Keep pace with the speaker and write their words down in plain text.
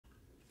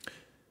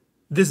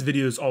This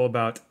video is all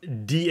about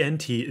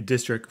DNT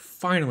District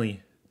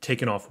finally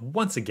taking off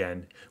once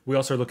again. We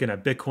also are looking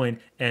at Bitcoin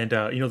and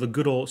the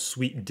good old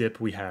sweet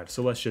dip we had.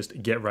 So let's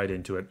just get right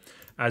into it.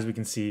 As we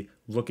can see,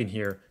 looking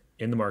here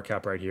in the market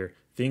cap right here,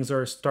 things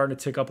are starting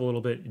to tick up a little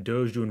bit.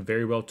 Doge doing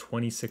very well,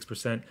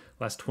 26%.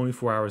 Last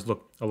 24 hours,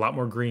 look, a lot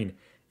more green.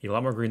 A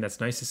lot more green.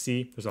 That's nice to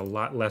see. There's a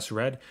lot less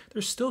red.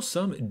 There's still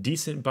some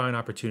decent buying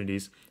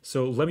opportunities.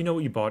 So let me know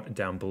what you bought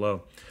down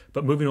below.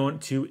 But moving on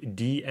to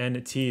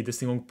DNT, this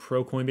thing on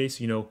pro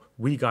Coinbase,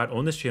 we got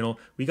on this channel,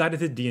 we got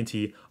into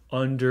DNT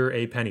under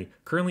a penny.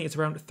 Currently, it's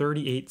around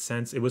 38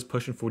 cents. It was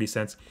pushing 40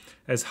 cents,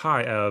 as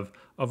high of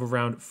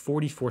around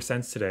 44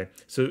 cents today.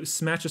 So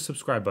smash the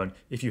subscribe button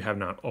if you have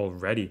not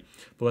already.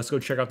 But let's go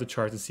check out the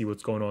charts and see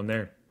what's going on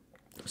there.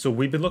 So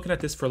we've been looking at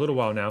this for a little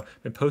while now,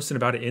 been posting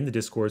about it in the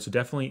Discord, so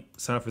definitely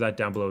sign up for that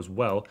down below as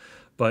well.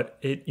 But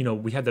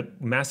we had the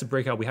massive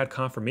breakout. We had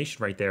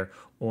confirmation right there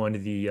on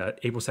the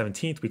April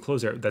 17th. We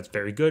closed there. That's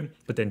very good.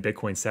 But then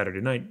Bitcoin Saturday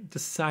night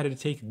decided to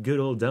take a good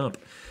old dump.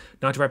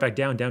 Not to right back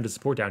down to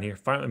support down here.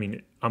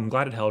 Finally, I'm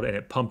glad it held and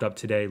it pumped up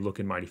today,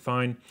 looking mighty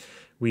fine.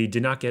 We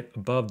did not get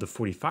above the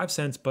 45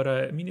 cents, but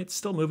it's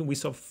still moving. We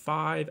still have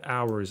 5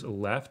 hours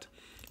left.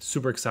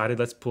 Super excited.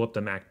 Let's pull up the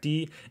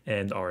MACD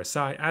and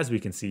RSI. As we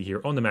can see here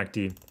on the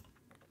MACD,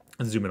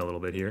 let's zoom in a little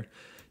bit here.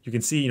 You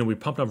can see, we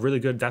pumped up really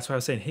good. That's why I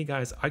was saying, hey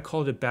guys, I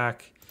called it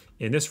back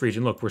in this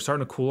region. Look, we're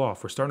starting to cool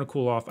off. We're starting to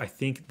cool off. I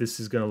think this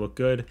is going to look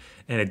good.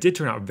 And it did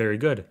turn out very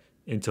good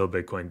until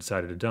Bitcoin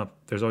decided to dump.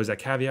 There's always that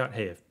caveat.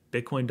 Hey, if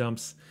Bitcoin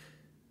dumps,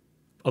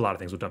 a lot of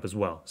things will dump as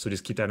well. So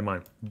just keep that in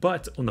mind.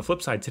 But on the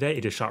flip side, today, it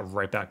just shot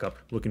right back up,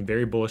 looking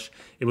very bullish.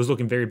 It was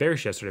looking very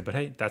bearish yesterday, but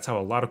hey, that's how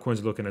a lot of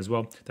coins are looking as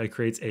well. That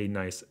creates a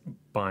nice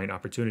buying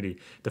opportunity.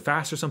 The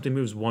faster something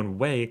moves one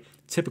way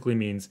typically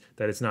means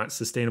that it's not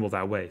sustainable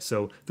that way.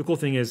 So the cool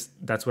thing is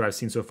that's what I've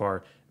seen so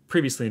far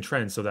previously in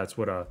trends. So that's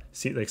what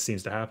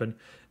seems to happen.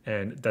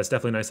 And that's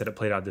definitely nice that it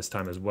played out this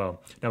time as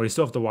well. Now we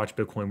still have to watch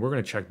Bitcoin. We're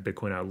going to check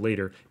Bitcoin out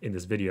later in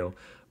this video.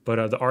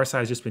 But the RSI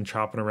has just been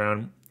chopping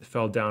around,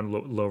 fell down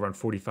low around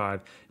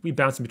 45. We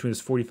bounced in between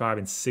this 45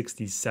 and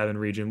 67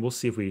 region. We'll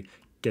see if we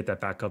get that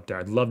back up there.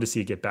 I'd love to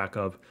see it get back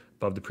up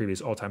above the previous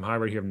all-time high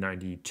right here of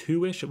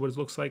 92-ish, what it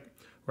looks like.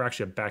 We're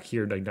actually back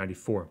here like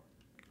 94.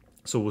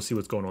 So we'll see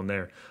what's going on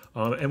there.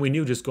 And we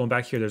knew just going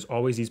back here, there's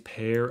always these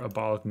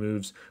parabolic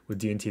moves with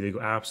DNT. They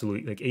go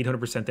absolutely like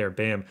 800% there,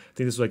 bam. I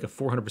think this was like a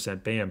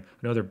 400%, bam.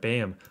 Another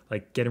bam,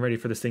 like getting ready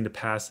for this thing to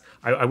pass.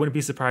 I wouldn't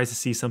be surprised to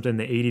see something in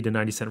the 80 to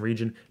 90 cent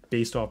region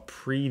based off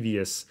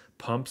previous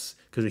pumps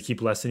because they keep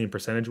lessening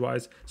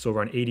percentage-wise. So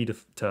around 80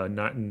 to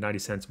 90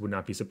 cents would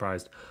not be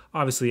surprised.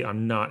 Obviously,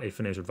 I'm not a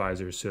financial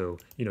advisor, so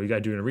you got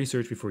to do your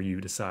research before you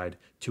decide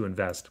to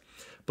invest.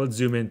 But let's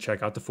zoom in,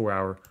 check out the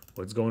 4-hour.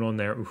 What's going on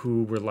there?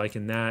 Ooh, we're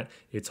liking that.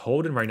 It's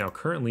holding right now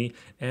currently,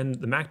 and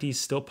the MACD is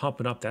still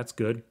pumping up. That's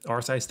good.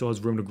 RSI still has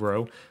room to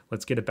grow.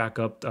 Let's get it back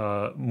up.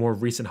 More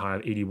recent high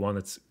of 81.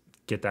 Let's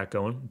get that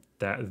going.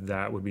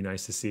 That would be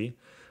nice to see.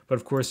 But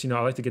of course, I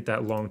like to get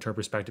that long-term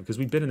perspective because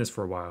we've been in this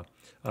for a while.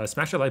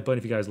 Smash that like button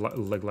if you guys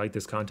like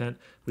this content.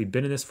 We've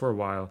been in this for a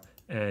while,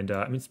 and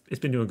it's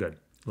been doing good.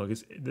 Look,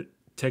 it's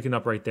taking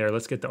up right there.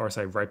 Let's get the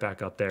RSI right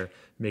back up there,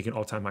 making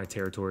all-time high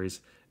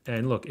territories.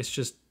 And look,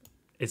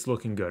 it's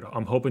looking good.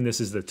 I'm hoping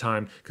this is the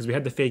time because we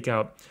had the fake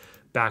out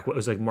back, what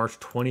was like March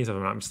 20th, if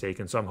I'm not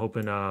mistaken. So I'm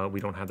hoping we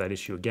don't have that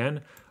issue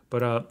again.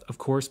 But of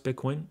course,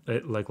 Bitcoin,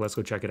 let's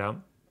go check it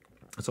out.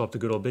 It's all up to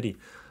good old Biddy.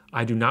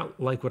 I do not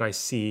like what I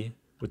see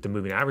with the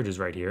moving averages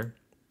right here.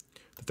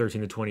 The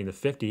 13, the 20, and the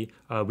 50.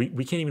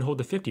 We can't even hold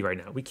the 50 right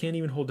now. We can't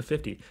even hold the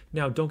 50.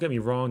 Now, don't get me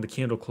wrong. The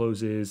candle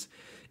closes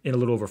in a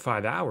little over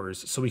 5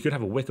 hours. So we could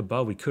have a wick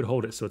above. We could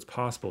hold it. So it's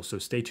possible. So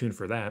stay tuned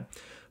for that.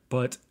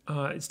 But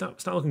it's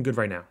not looking good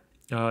right now.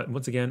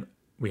 Once again,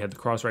 we had the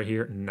cross right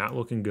here, not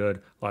looking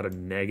good. A lot of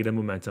negative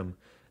momentum.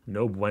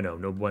 No bueno,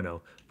 no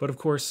bueno. But of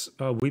course,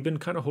 we've been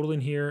kind of holding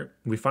here.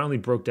 We finally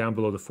broke down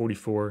below the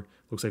 44.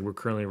 Looks like we're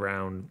currently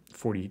around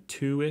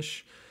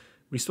 42-ish.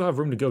 We still have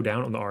room to go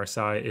down on the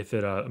RSI if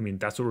it,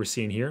 that's what we're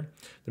seeing here.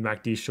 The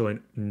MACD is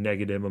showing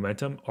negative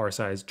momentum.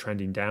 RSI is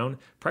trending down.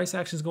 Price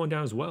action is going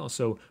down as well.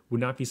 So would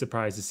not be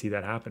surprised to see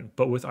that happen.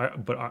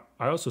 But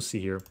I also see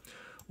here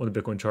on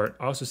the Bitcoin chart,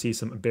 I also see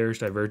some bearish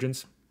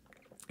divergence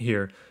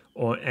here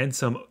and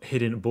some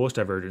hidden bullish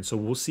divergence. So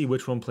we'll see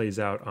which one plays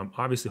out.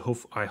 Obviously,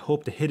 I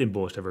hope the hidden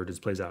bullish divergence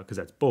plays out because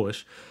that's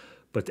bullish.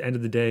 But at the end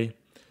of the day,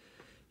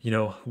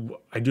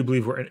 I do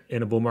believe we're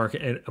in a bull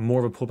market and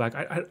more of a pullback.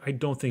 I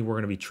don't think we're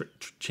going to be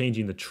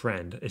changing the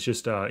trend. It's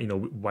just,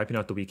 wiping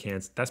out the weak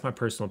hands. That's my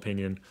personal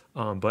opinion.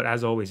 But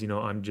as always,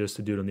 I'm just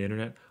a dude on the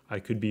internet. I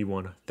could be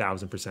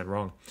 1000%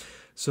 wrong.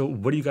 So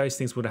what do you guys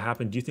think is going to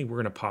happen? Do you think we're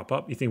going to pop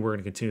up? You think we're going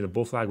to continue the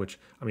bull flag, which,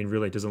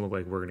 really, it doesn't look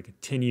like we're going to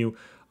continue.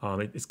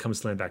 It's come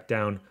slam back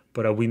down.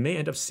 But we may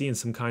end up seeing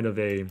some kind of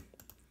a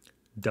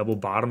double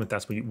bottom, if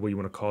that's what you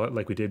want to call it,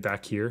 like we did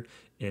back here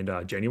in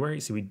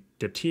January. See, we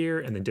dipped here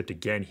and then dipped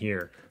again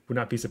here. Would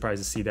not be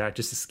surprised to see that,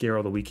 just to scare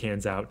all the weak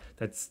hands out.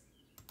 That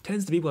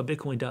tends to be what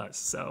Bitcoin does.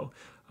 So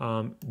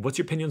What's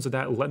your opinions of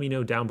that? Let me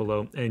know down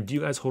below. And do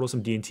you guys hold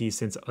some DNT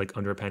since like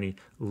under a penny?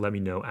 Let me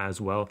know as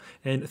well.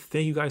 And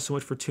thank you guys so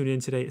much for tuning in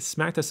today.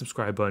 Smack that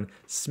subscribe button,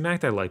 smack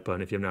that like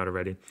button if you have not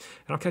already.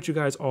 And I'll catch you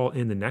guys all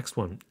in the next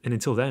one. And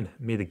until then,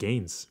 may the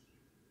gains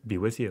be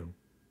with you.